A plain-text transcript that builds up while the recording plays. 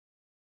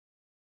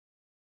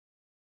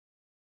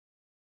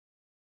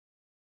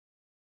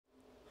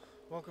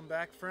Welcome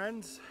back,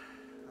 friends.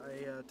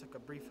 I took a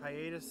brief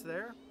hiatus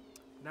there.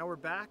 Now we're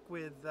back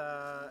with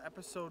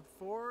episode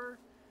 4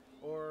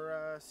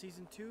 or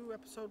season 2,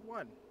 episode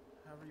 1,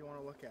 however you want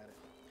to look at it.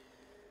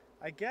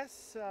 I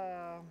guess,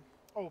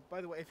 oh,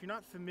 by the way, if you're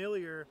not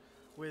familiar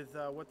with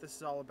what this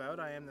is all about,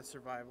 I am the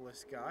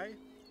Survivalist Guy.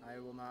 I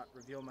will not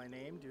reveal my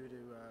name due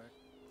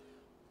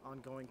to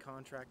ongoing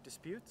contract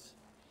disputes.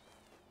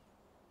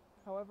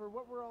 However,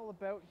 what we're all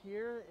about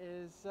here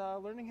is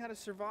learning how to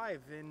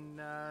survive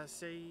in,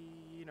 say,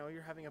 you know,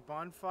 you're having a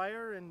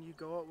bonfire and you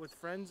go out with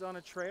friends on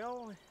a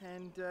trail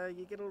and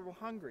you get a little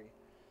hungry.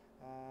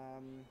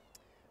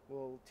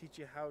 We'll teach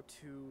you how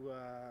to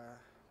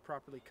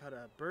properly cut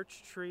a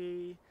birch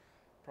tree,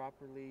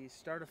 properly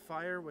start a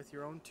fire with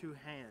your own 2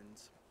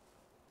 hands.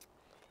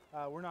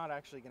 We're not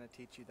actually going to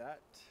teach you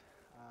that.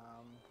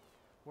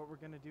 What we're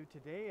going to do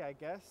today, I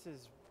guess,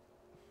 is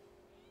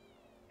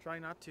try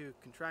not to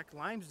contract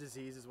Lyme's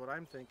disease is what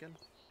I'm thinking.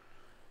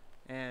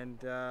 And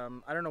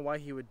I don't know why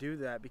he would do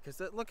that, because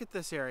look at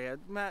this area.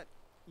 Matt,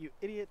 you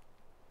idiot.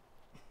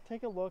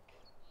 Take a look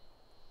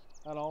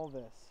at all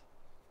this.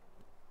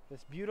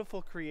 This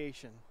beautiful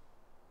creation.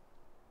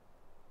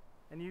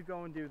 And you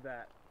go and do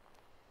that.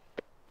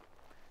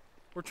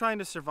 We're trying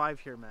to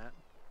survive here, Matt.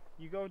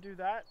 You go do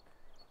that,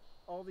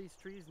 all these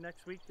trees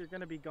next week, they're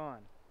going to be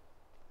gone.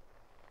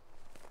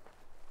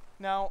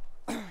 Now,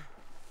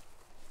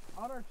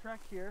 on our trek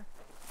here,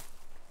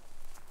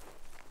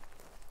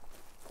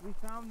 we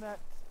found that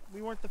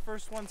we weren't the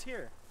first ones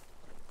here.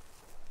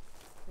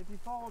 If you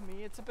follow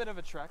me, it's a bit of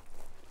a trek.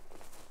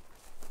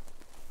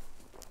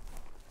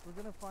 We're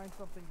going to find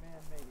something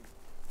man-made.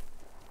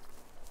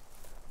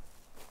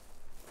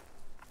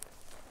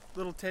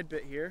 Little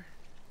tidbit here.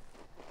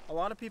 A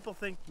lot of people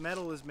think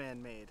metal is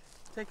man-made.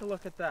 Take a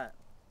look at that.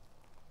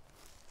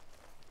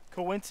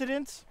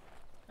 Coincidence?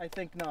 I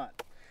think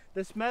not.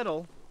 This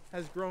metal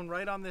has grown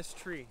right on this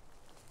tree.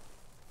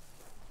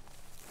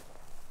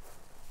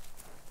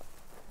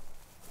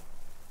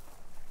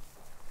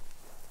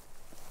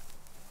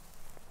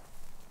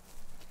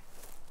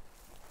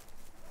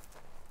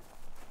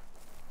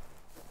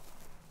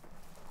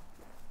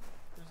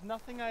 There's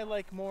nothing I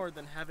like more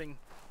than having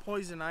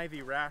poison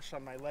ivy rash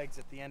on my legs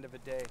at the end of a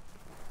day.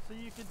 So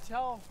you can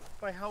tell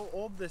by how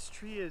old this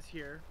tree is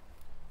here.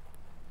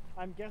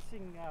 I'm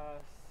guessing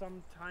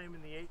sometime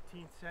in the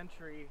 18th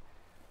century,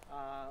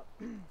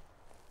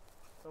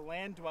 the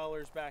land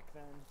dwellers back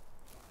then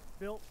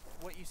built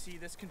what you see,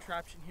 this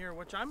contraption here,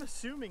 which I'm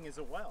assuming is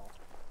a well.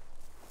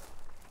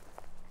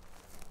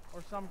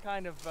 Or some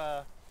kind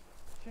of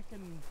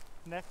chicken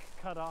neck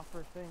cut off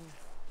or thing.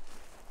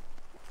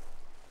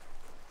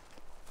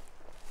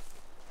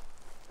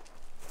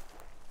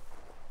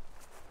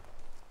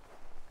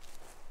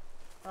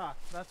 Ah,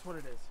 that's what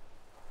it is.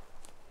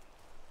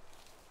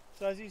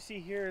 So as you see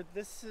here,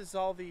 this is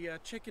all the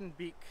chicken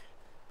beak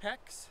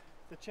pecks.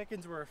 The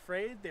chickens were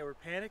afraid, they were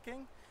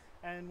panicking,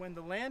 and when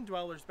the land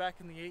dwellers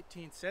back in the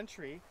 18th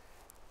century,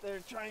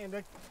 they're trying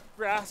to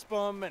grasp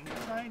them and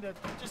trying to,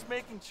 just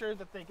making sure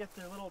that they get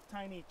their little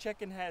tiny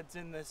chicken heads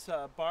in this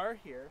bar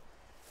here,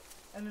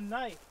 and the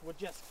knife would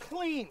just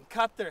clean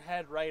cut their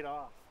head right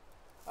off.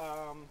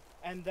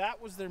 And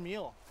that was their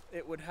meal.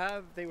 They would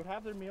have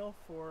their meal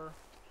for,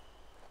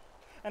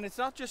 and it's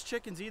not just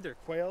chickens either,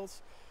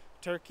 quails,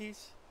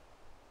 turkeys,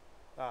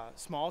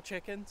 small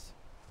chickens,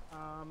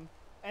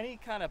 any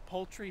kind of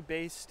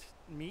poultry-based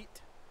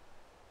meat,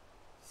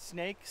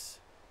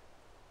 snakes,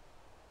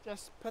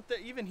 just put the,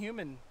 even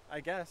human, I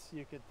guess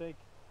you could think.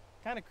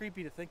 Kind of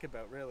creepy to think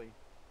about, really.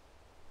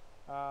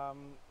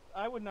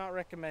 I would not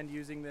recommend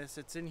using this.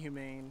 It's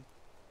inhumane.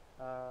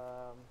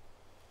 And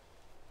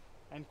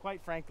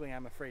quite frankly,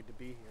 I'm afraid to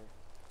be here.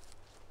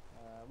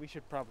 We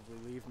should probably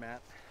leave,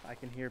 Matt. I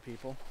can hear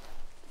people.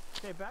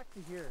 Okay, back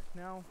to here.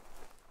 Now,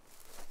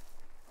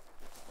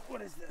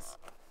 what is this?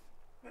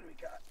 What do we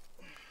got?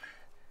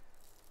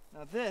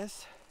 Now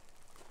this,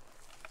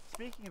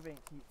 speaking of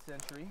 18th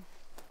century,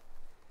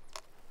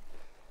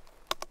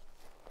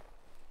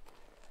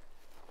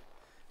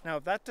 now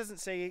if that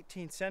doesn't say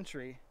 18th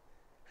century,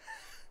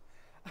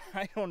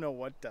 I don't know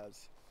what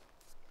does.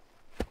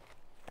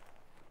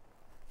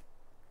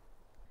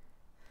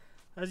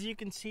 As you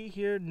can see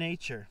here,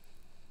 nature.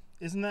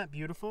 Isn't that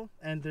beautiful?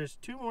 And there's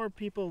 2 more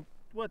people,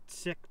 what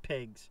sick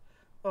pigs.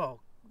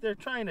 Oh, they're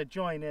trying to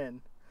join in.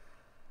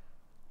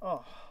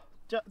 Oh,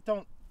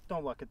 don't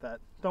look at that.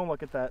 Don't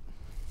look at that.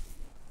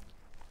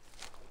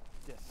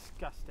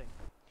 Disgusting.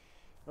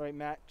 All right,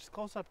 Matt, just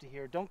close up to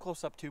here. Don't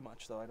close up too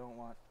much, though. I don't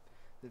want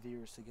the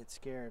viewers to get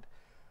scared.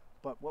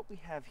 But what we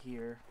have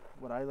here,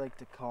 what I like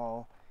to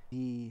call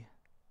the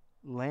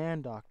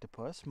land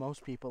octopus.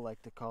 Most people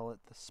like to call it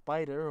the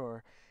spider,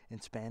 or in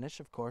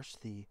Spanish, of course,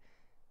 the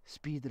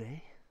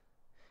spidre,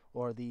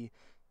 or the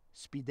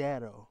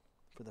spidero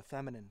for the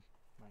feminine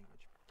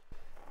language.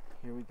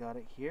 Here we got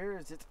it here.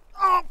 Is it?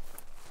 Oh!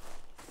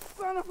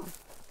 Son of a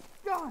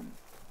gun!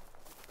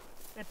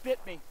 It bit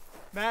me.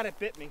 Matt, it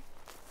bit me.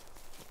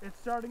 It's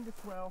starting to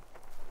swell.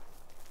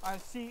 I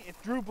see it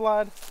drew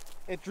blood.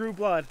 It drew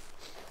blood.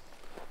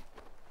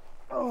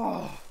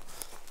 Oh,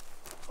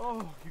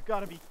 you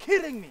gotta be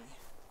kidding me.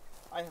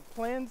 I have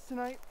plans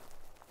tonight.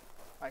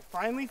 I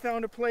finally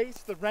found a place.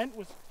 The rent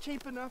was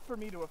cheap enough for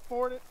me to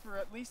afford it for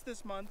at least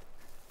this month.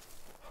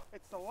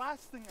 It's the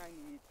last thing I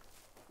need.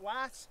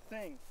 Last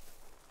thing.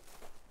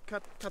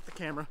 Cut the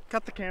camera.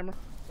 Cut the camera.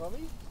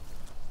 Mommy?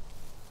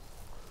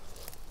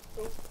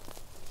 Oh.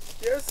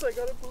 Yes, I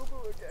got a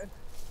boo-boo again.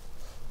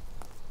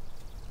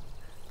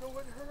 No,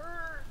 it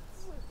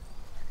hurts.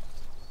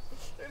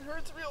 It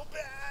hurts real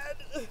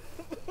bad.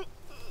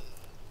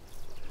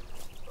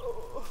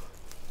 Oh,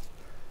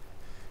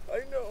 I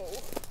know.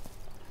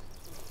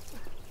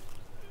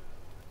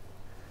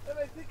 And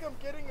I think I'm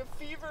getting a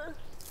fever.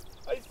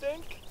 I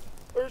think.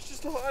 Or it's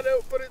just hot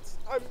out, but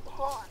I'm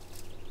hot.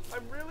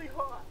 I'm really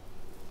hot.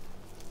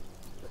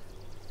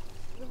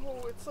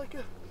 No, it's like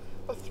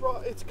a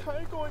throb. It's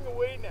kind of going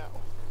away now.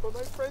 But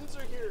my friends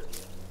are here.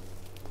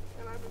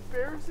 And I'm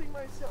embarrassing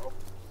myself.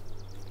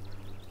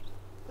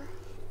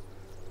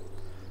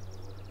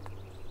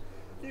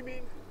 You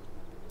mean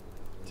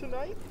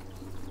tonight?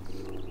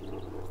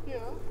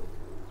 Yeah.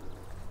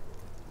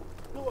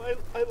 No,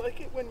 I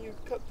like it when you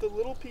cut the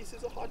little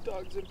pieces of hot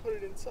dogs and put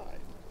it inside.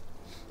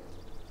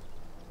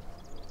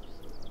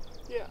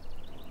 Yeah.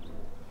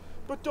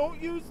 But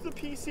don't use the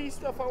PC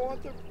stuff. I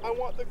want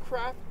the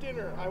craft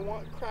dinner. I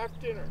want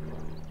craft dinner.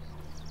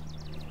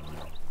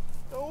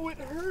 Oh, it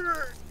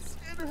hurts.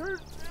 It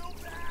hurts real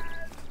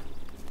bad.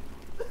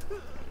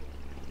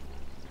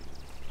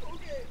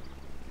 Okay.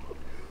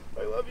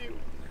 I love you.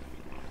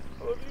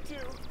 I love you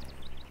too.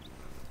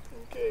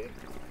 Okay.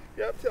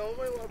 Yep, tell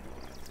them I love you.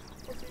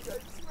 I'll see you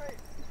guys tonight.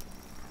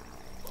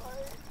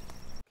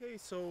 Bye. Okay,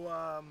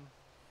 so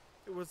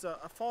it was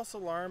a false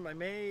alarm. I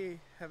may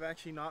have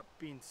actually not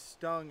been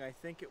stung. I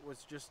think it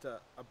was just a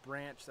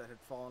branch that had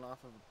fallen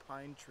off of a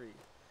pine tree.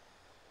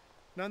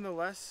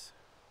 Nonetheless,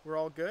 we're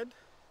all good.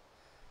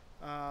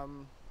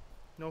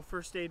 No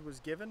first aid was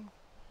given,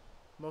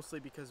 mostly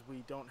because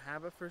we don't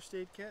have a first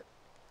aid kit.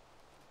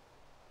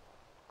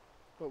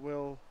 But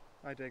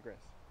I digress.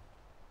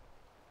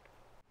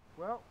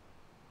 Well,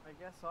 I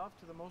guess off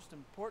to the most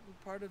important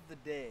part of the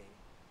day,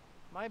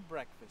 my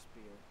breakfast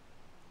beer.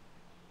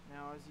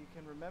 Now, as you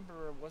can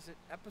remember, was it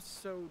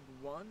episode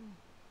 1?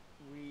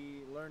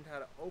 We learned how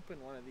to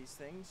open one of these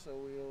things, so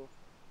we'll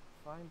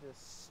find a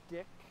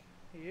stick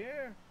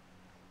here.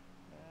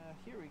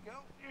 Here we go.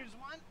 Here's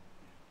one.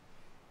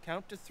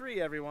 Count to 3,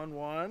 everyone.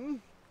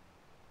 1,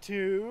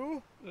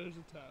 2. There's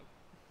a tab.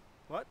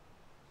 What?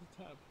 There's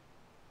a tab.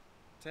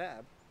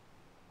 Tab?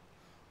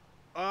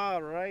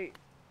 All right.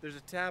 There's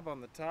a tab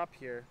on the top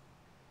here.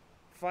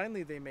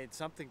 Finally, they made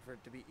something for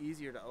it to be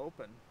easier to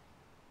open.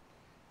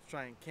 Let's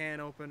try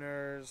can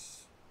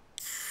openers.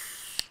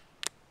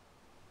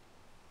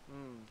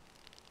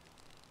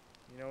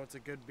 You know, it's a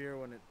good beer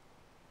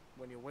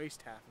when you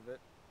waste half of it.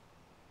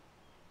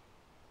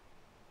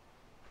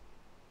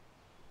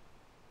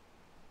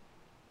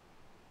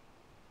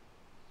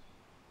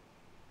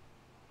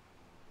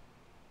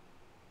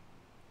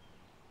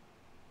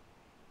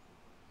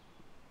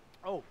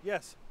 Oh,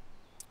 yes.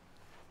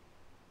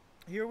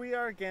 Here we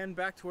are again,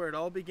 back to where it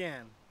all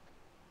began.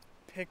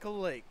 Pickle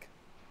Lake.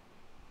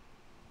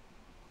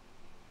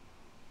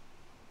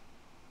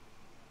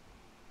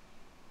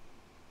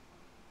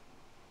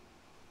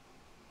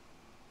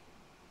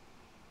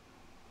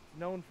 It's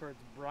known for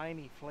its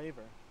briny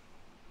flavor.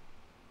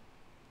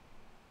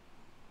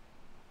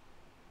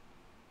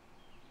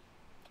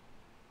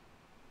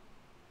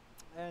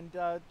 And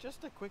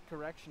just a quick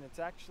correction, it's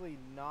actually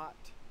not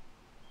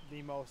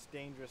the most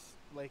dangerous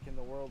lake in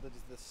the world. It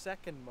is the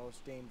second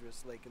most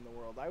dangerous lake in the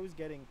world. I was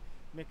getting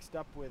mixed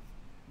up with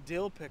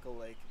Dill Pickle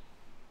Lake.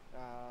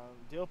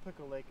 Dill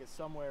Pickle Lake is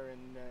somewhere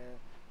in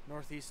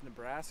northeast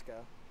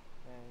Nebraska,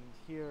 and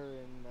here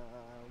in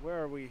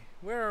where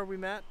are we,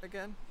 Matt,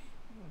 again?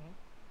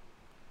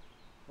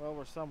 Well,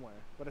 we're somewhere,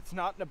 but it's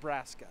not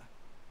Nebraska.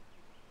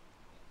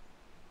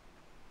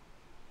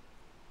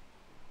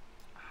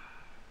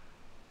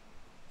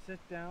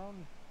 Sit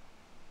down,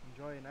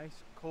 enjoy a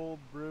nice cold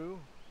brew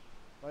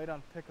right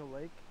on Pickle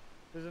Lake.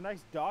 There's a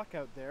nice dock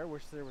out there.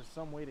 Wish there was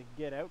some way to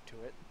get out to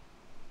it.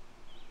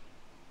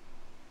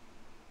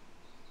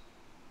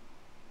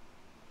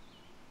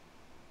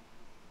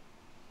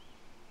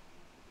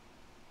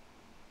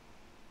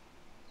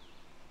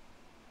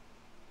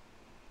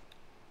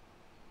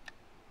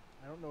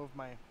 I don't know if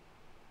my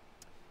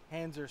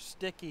hands are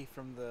sticky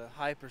from the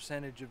high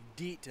percentage of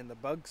DEET in the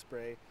bug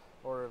spray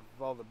or of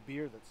all the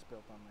beer that's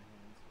spilt on my hands.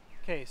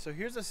 Okay, so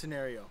here's a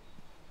scenario.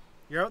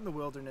 You're out in the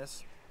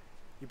wilderness.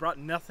 You brought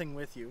nothing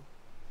with you.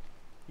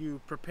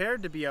 You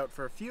prepared to be out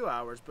for a few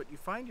hours, but you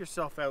find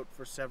yourself out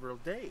for several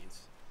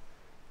days.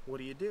 What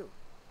do?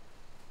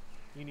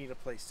 You need a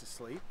place to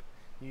sleep.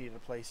 You need a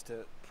place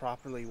to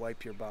properly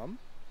wipe your bum.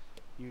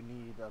 You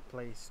need a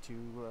place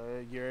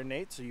to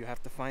urinate, so you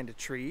have to find a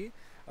tree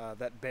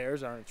that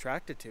bears aren't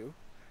attracted to.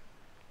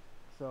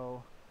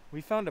 So we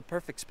found a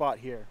perfect spot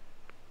here.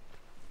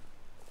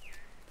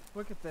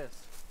 Look at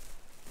this.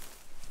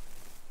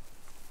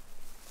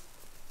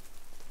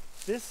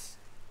 This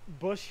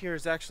bush here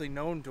is actually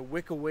known to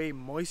wick away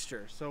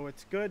moisture, so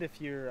it's good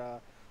if you're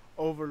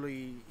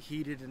overly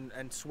heated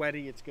and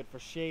sweaty. It's good for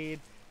shade.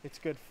 It's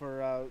good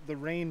for the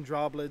rain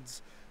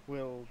droplets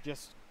will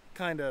just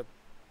kind of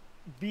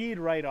bead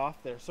right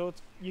off there. So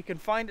it's, you can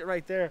find it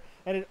right there.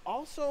 And it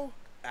also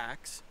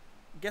acts,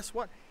 guess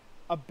what?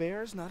 A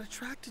bear's not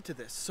attracted to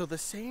this. So the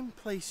same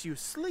place you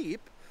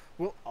sleep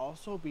will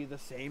also be the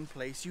same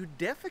place you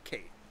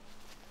defecate.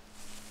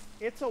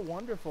 It's a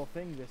wonderful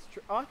thing, this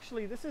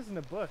actually, this isn't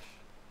a bush.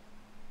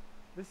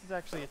 This is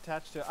actually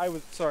attached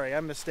to, sorry,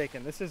 I'm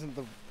mistaken. This isn't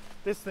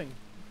this thing,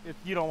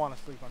 you don't want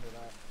to sleep under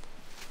that.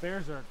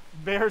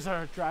 Bears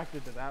are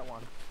attracted to that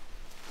one.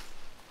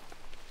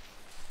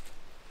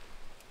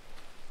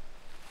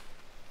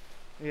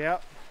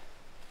 Yep.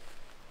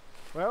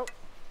 Well,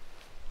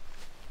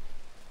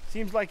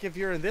 seems like if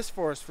you're in this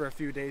forest for a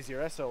few days,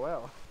 you're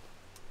SOL.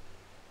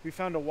 We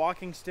found a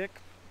walking stick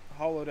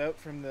hollowed out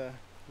from the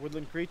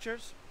woodland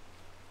creatures.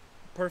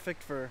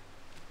 Perfect for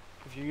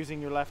if you're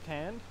using your left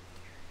hand.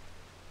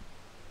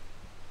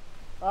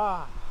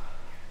 Ah,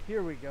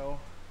 here we go.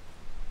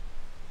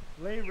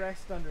 Lay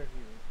rest under here.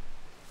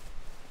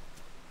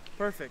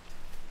 Perfect.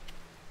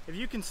 If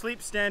you can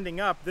sleep standing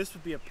up, this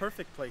would be a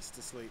perfect place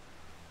to sleep.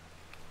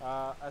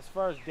 As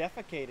far as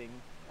defecating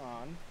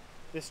on,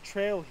 this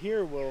trail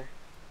here will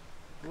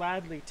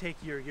gladly take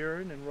your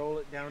urine and roll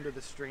it down to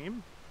the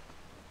stream.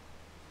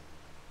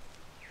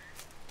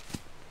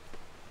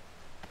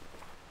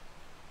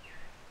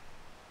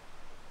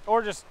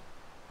 Or just,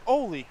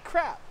 holy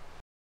crap!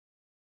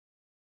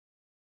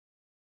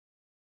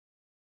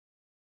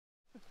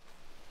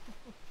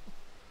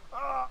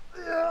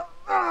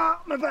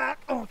 My back!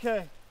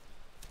 Okay.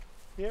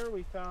 Here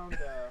we found,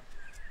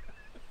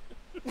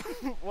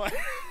 what?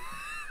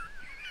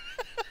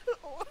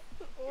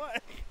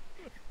 What?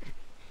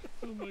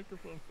 The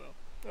microphone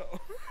fell.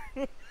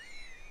 Oh.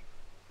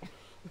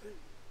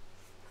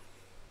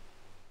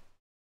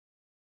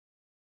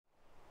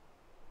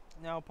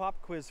 Now, pop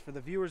quiz for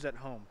the viewers at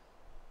home.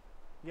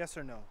 Yes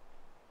or no?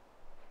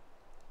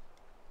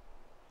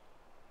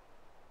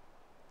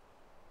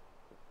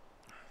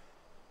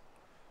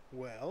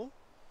 Well,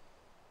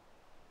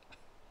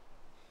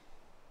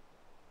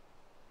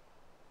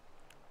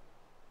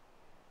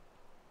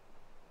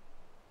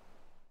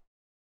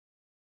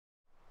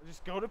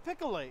 just go to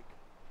Pickle Lake.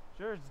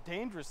 Sure, it's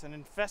dangerous and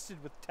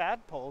infested with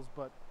tadpoles,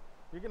 but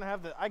you're gonna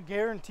have I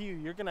guarantee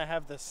you're gonna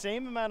have the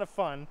same amount of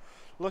fun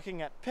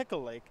looking at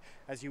Pickle Lake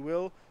as you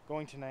will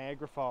going to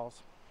Niagara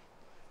Falls.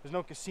 There's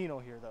no casino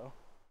here though.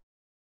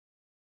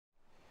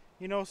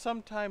 You know,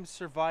 sometimes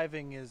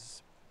surviving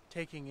is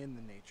taking in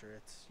the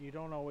nature. You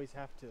don't always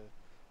have to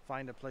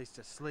find a place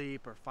to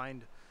sleep or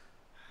find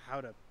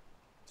how to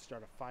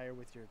start a fire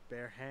with your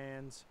bare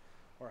hands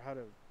or how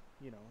to,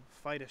 you know,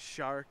 fight a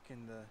shark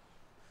in the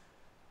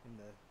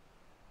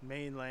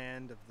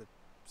mainland of the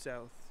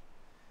south.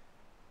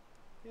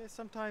 Yeah,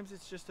 sometimes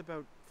it's just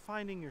about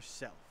finding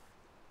yourself.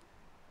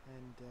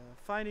 And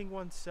finding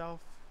oneself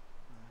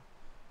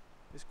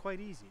is quite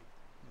easy.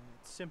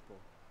 It's simple.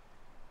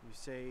 You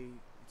say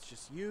it's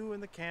just you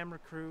and the camera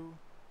crew.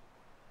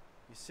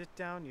 You sit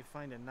down, you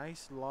find a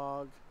nice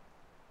log,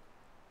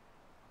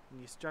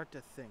 and you start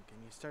to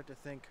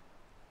think,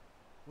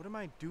 what am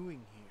I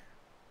doing here?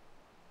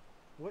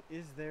 What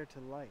is there to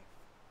life?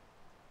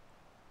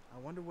 I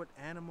wonder what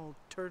animal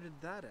turted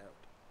that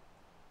out.